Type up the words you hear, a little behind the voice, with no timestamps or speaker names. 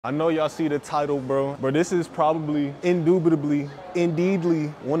I know y'all see the title, bro, but this is probably, indubitably, indeedly,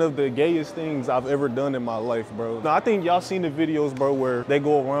 one of the gayest things I've ever done in my life, bro. Now, I think y'all seen the videos, bro, where they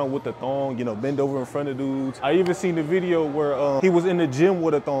go around with the thong, you know, bend over in front of dudes. I even seen the video where he was in the gym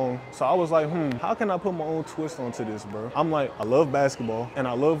with a thong. So I was like, how can I put my own twist onto this, bro? I'm like, I love basketball and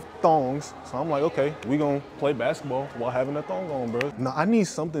I love thongs. So I'm like, okay, we gonna play basketball while having a thong on, bro. Now, I need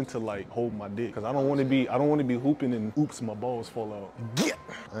something to like hold my dick, cause I don't wanna be hooping and oops, my balls fall out. Yeah.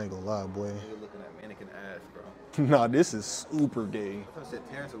 I ain't gonna lie, boy. You're looking at mannequin ass, bro. Nah, this is super gay. That's some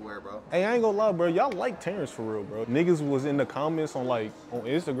shit Terrence would wear, bro. Hey, I ain't gonna lie, bro. Y'all like Terrence for real, bro. Niggas was in the comments on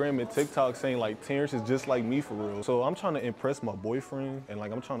Instagram and TikTok saying like Terrence is just like me for real. So I'm trying to impress my boyfriend and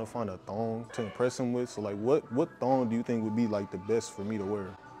like I'm trying to find a thong to impress him with. So like what thong do you think would be like the best for me to wear?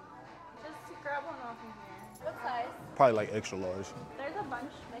 Just grab one off in here. What size? Probably like extra large. There's a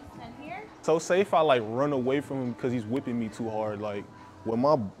bunch mixed in here. So say if I like run away from him because he's whipping me too hard, like will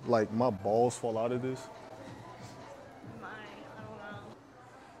my balls fall out of this? I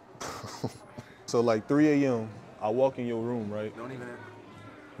don't know. So like 3 a.m. I walk in your room, right? Don't even.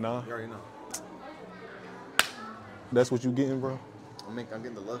 Nah. You already know. That's what you getting, bro? I'm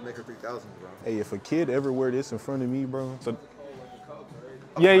getting the Love Maker 3000, bro. Hey, if a kid ever wear this in front of me, bro. So,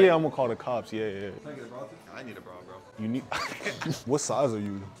 yeah, I'm gonna call the cops. Yeah. I need a bra, bro. You need. What size are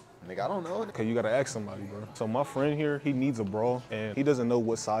you? Nigga, I don't know. Okay, you gotta ask somebody, bro. So my friend here, he needs a bra, and he doesn't know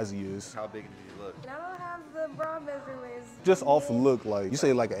what size he is. How big do you look? I don't have the bra measurements. Just off the look, like you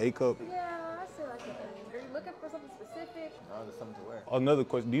say, like an A cup. Yeah, I say like a. Are you looking for something specific? No, just something to wear. Another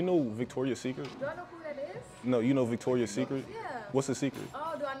question: do you know Victoria's Secret? Do I know who that is? No, you know Victoria's Secret? Yeah. What's the secret?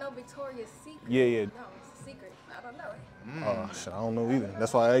 Oh, do I know Victoria's Secret? Yeah. No, it's a secret. I don't know it. Oh, shit, I don't know either.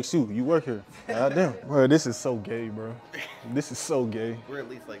 That's why I asked you. You work here. Goddamn. Bro, this is so gay, bro. This is so gay. We're at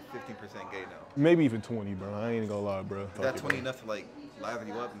least like 15% gay now. Maybe even 20, bro. I ain't gonna lie, bro. Is that 20 enough to like liven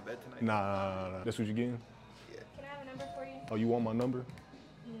you up in bed tonight? Nah. That's what you getting? Yeah. Can I have a number for you? Oh, you want my number?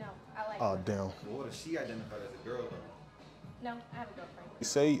 No, I like Oh, it. damn. Well, what if she identified as a girl, though? No, I have a girlfriend.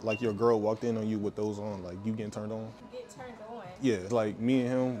 Say, like, your girl walked in on you with those on, like, you getting turned on? Get turned on. Yeah, like, me and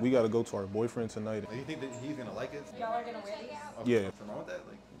him, we gotta go to our boyfriend tonight. Like, you think that he's gonna like it? Y'all are gonna wear these? Yeah. What's wrong with that?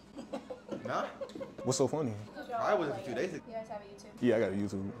 Like, nah? What's so funny? I was a few days ago. You guys have a YouTube? Yeah, I got a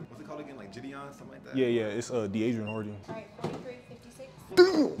YouTube. What's it called again? Like Gideon, something like that? Yeah, it's Adrian Hardy. All right,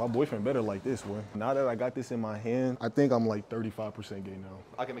 43.56. My boyfriend better like this, boy. Now that I got this in my hand, I think I'm like 35% gay now.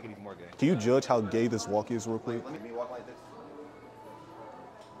 I can make it even more gay. Can you judge how gay this walk is real quick? Let me walk like this.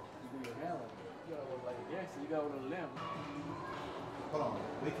 Hold on.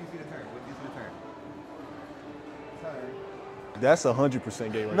 Wait till you see the turn. Wait till you see the turn. Turn. That's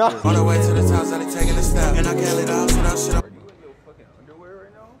 100% gay right No. there. On the way to the top, started taking a step, and I can't let off without shit. Are you in your fucking underwear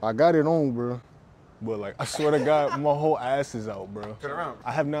right now? I got it on, bro. But like, I swear to God, my whole ass is out, bro. Turn around.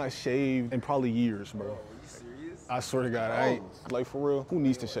 I have not shaved in probably years, bro. Are you serious? I swear to God, I ain't, like for real, who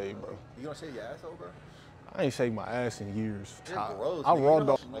needs to shave, bro? You gonna shave your asshole, bro? I ain't shaved my ass in years. You're gross. I nigga. raw You know,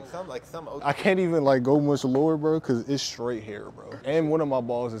 dog. like some. I can't even like go much lower, bro, cause it's straight hair, bro. And one of my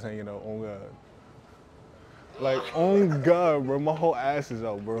balls is hanging out, on God. Like, on God, bro, my whole ass is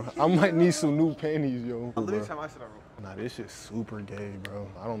out, bro. I might need some new panties, yo. Let me bro. try my shit on. Nah, this shit's super gay, bro.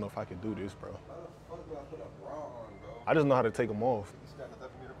 I don't know if I can do this, bro. How the fuck do I put a bra on, bro? I just know how to take them off. You strap this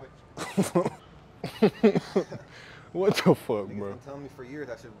up for me real quick? What the fuck, Niggas bro? been telling me for years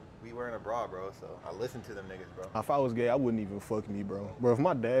I should be wearing a bra, bro. So I listen to them niggas, bro. If I was gay, I wouldn't even fuck me, bro. Bro, if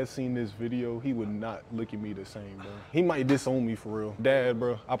my dad seen this video, he would not look at me the same, bro. He might disown me for real. Dad,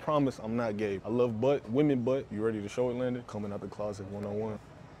 bro, I promise I'm not gay. I love butt, women butt. You ready to show it, Landon? Coming out the closet one-on-one.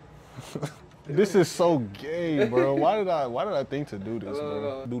 This is so gay, bro. Why did I think to do this,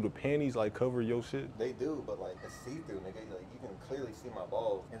 bro? Do the panties like cover your shit? They do, but like it's see-through, nigga. Like you can clearly see my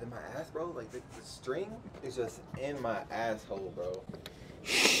balls. And then my ass, bro, like the string is just in my asshole, bro.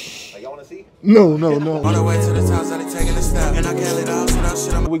 Like y'all wanna see? No. On the way to the top, started taking a step, and I can't let off without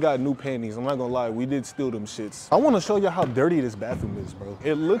shit. We got new panties. I'm not gonna lie, we did steal them shits. I wanna show you how dirty this bathroom is, bro.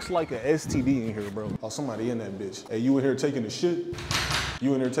 It looks like an STD in here, bro. Oh, somebody in that bitch. Hey, you in here taking the shit?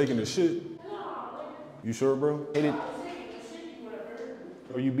 You in here taking the shit? You sure, bro? Hit it.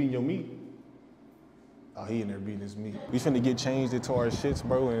 Are you beating your meat? Oh, he in there beating his meat. We finna get changed into our shits,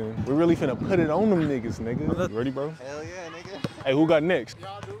 bro, and we really finna put it on them niggas, nigga. You ready, bro? Hell yeah, nigga. Hey, who got next?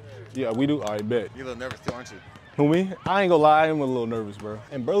 Y'all do? Yeah, we do? All right, bet. You're a little nervous too, aren't you? Who, me? I ain't gonna lie, I am a little nervous, bro.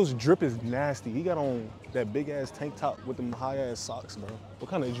 And bro's drip is nasty. He got on that big ass tank top with them high ass socks, bro. What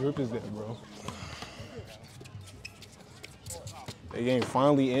kind of drip is that, bro? The game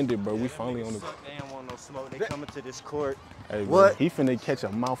finally ended, bro. We finally on the. They don't want no smoke. They coming to this court. Hey, bro, What? he finna catch a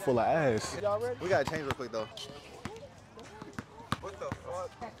mouthful of ass. We gotta change real quick though. What the fuck?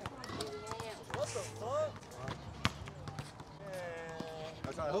 What the fuck?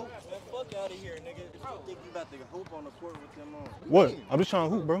 I'm trying to hoop. Man, fuck out of here, nigga. You think you about to hoop on the court with them on? What? I'm just trying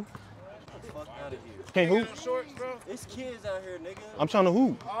to hoop, bro. Fuck out of here. Can't hoop. Shorts, bro. It's kids out here, nigga. I'm trying to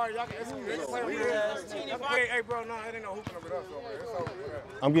hoop. All right, y'all can play over here. Hey, bro, no, it ain't no hooping over there. It's over there.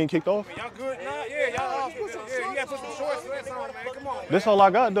 I'm getting kicked off. Y'all good? Nah, yeah, y'all off. Yeah, you gotta put some shorts to that on, man. Come on. That's all I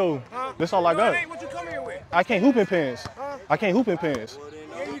got, though. Huh? That's all I No, got. it ain't what you come here with. I can't hoop in pants. I can't hoop in pants.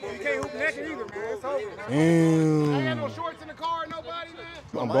 Yeah, you can't hoop naked either, man. It's over, man. Damn. I got no shorts in the car, nobody,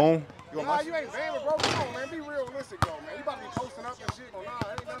 man. I'm gone. Nah, you ain't banging, bro. Come on, man. Be realistic, though, man. You about to be posting up and shit. Oh, nah,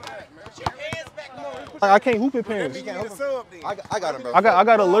 ain't none of that, man. Put your hands back. Come on. I can't hoop in pants. You need a sub, then. I got him, bro. I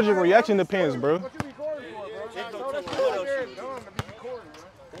got allergic reaction to pants, bro. What you recording for, bro? So that's all there is done to be recording,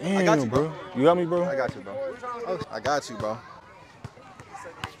 man. Damn, got you, bro. You got me, bro? I got you, bro. I got you, bro.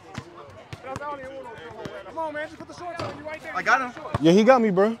 Come on, man. Just put the shorts on you right there. I got him. Yeah, he got me,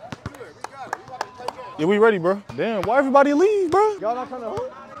 bro. Yeah, we ready, bro. Damn, why everybody leave, bro? Y'all not trying to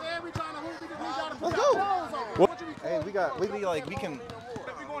hoop? Man, we trying to hoop. We just need y'all to put Let's y'all go. clothes on. What? What you be Hey, we can.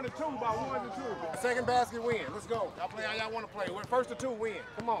 We going to 2 by 1 to 2. Second basket win. Let's go. Y'all play how y'all want to play. First to 2 win.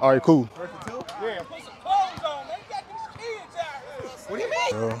 Come on. All right, cool. First to 2? Yeah. Put some clothes on, man. You got these kids out here. What do you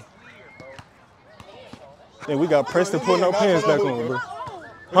mean? Bro. Yeah, we got Preston putting our pants back on, bro.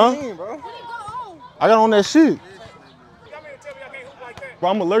 Huh? Bro? I got on that shit. Y'all mean to tell me y'all can't hoop like that? Bro,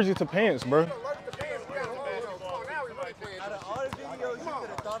 I'm allergic to pants, bro. Allergic to pants. We got to come on, now we right there. Out of all the videos you could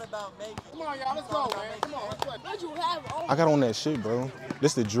have thought about making. Come on, y'all. Let's go, man. Come on. Let's play. What you have on? I got on that shit, bro.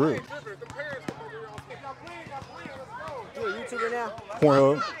 This the drip. The parents come over here on stick. Y'all playing. Let's go. You a YouTuber now?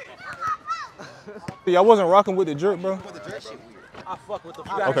 Pornhub. Yeah, I wasn't rocking with the drip, bro. I fuck with the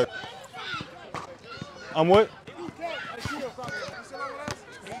Okay. I'm what?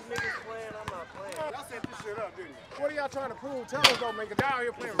 Y'all set this shit up, didn't you? What are y'all trying to prove? Tell us though, man, cause y'all out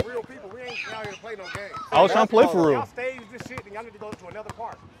here playing with real people. We ain't out here to play no games. I was trying to play for real. Y'all stage this shit, and y'all need to go to another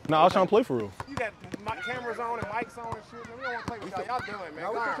park. No, I was trying to play for real. You got cameras on and mics on and shit, man. We don't want to play with y'all. Y'all done, man.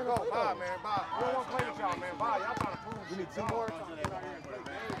 Go, bye, man. Bye. We don't want to play with y'all, man. Bye. Y'all trying to prove we need 2 more.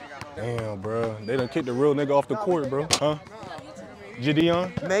 Damn, bro. They done kicked the real nigga off the court, bro. Huh?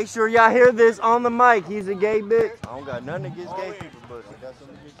 Gideon? Make sure y'all hear this on the mic. He's a gay bitch. I don't got nothing against gay people, but I got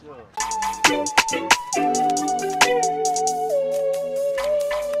something against y'all.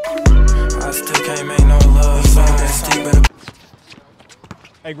 I still can't make no love song. That stick better.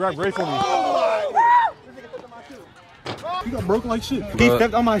 Hey, grab Ray for me. You got broken like shit. He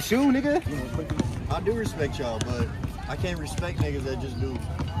stepped on my shoe, nigga. I do respect y'all, but I can't respect niggas that just do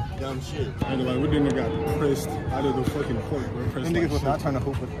dumb shit. And like, we didn't got pressed out of the fucking court, bro. Pressed Them niggas like was shit. not trying to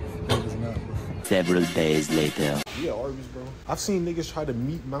hoop with them. Was not, bro. Several days later. Yeah, Arby's, bro. I've seen niggas try to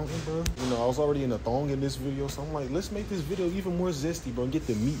meat mountain, bro. You know, I was already in a thong in this video, so I'm like, let's make this video even more zesty, bro, and get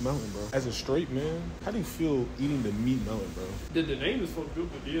the meat mountain, bro. As a straight man, how do you feel eating the meat mountain, bro? The name is fucked up,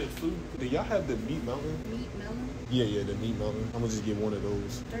 but yeah, it's food. Do y'all have the meat mountain? Meat mountain, Yeah, the meat mountain. I'm gonna just get one of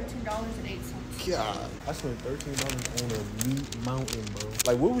those. $13.08. God, I spent $13 on a meat mountain, bro.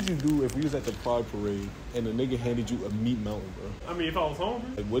 Like, what would you do if we was at the Pride Parade and a nigga handed you a meat mountain, bro? I mean, if I was hungry,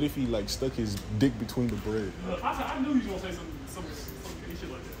 Like, what if he, like, stuck his dick between the bread? I knew you was gonna say some crazy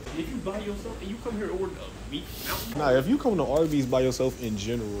shit like that. If you buy yourself and you come here and order a meat mountain, Nah, if you come to Arby's by yourself in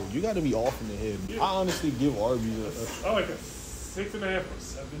general, you gotta be off in the head. I honestly give Arby's I like a 6.5 or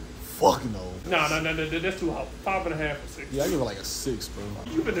 7. fuck no. No, that's too hot. 5.5 or 6. Yeah, I give it like a 6, bro.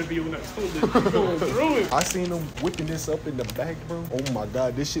 You better be on that toilet going through it. I seen them whipping this up in the back, bro. Oh my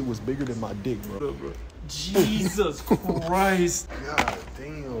God, this shit was bigger than my dick, bro. Jesus Christ. God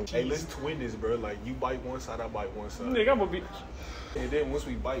damn. Hey, let's twin this, bro. Like, you bite one side, I bite one side. Nigga, I'm gonna be. And then once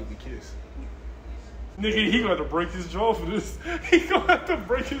we bite, we kiss. Nigga, he gonna have to break his jaw for this. He gonna have to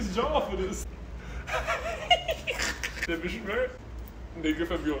break his jaw for this. That bitch mad? Nigga,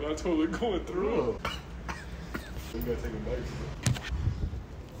 if I be on that toilet going through it. We gotta take a bite,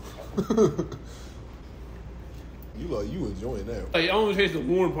 bro. You enjoying that. Like, I don't taste the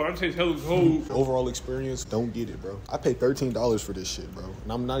warm part, I taste hella cold. Overall experience, don't get it, bro. I paid $13 for this shit, bro.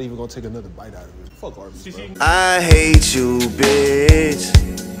 And I'm not even gonna take another bite out of it. Fuck Arby's, bro. I hate you, bitch.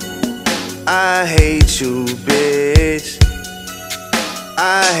 I hate you, bitch.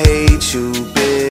 I hate you,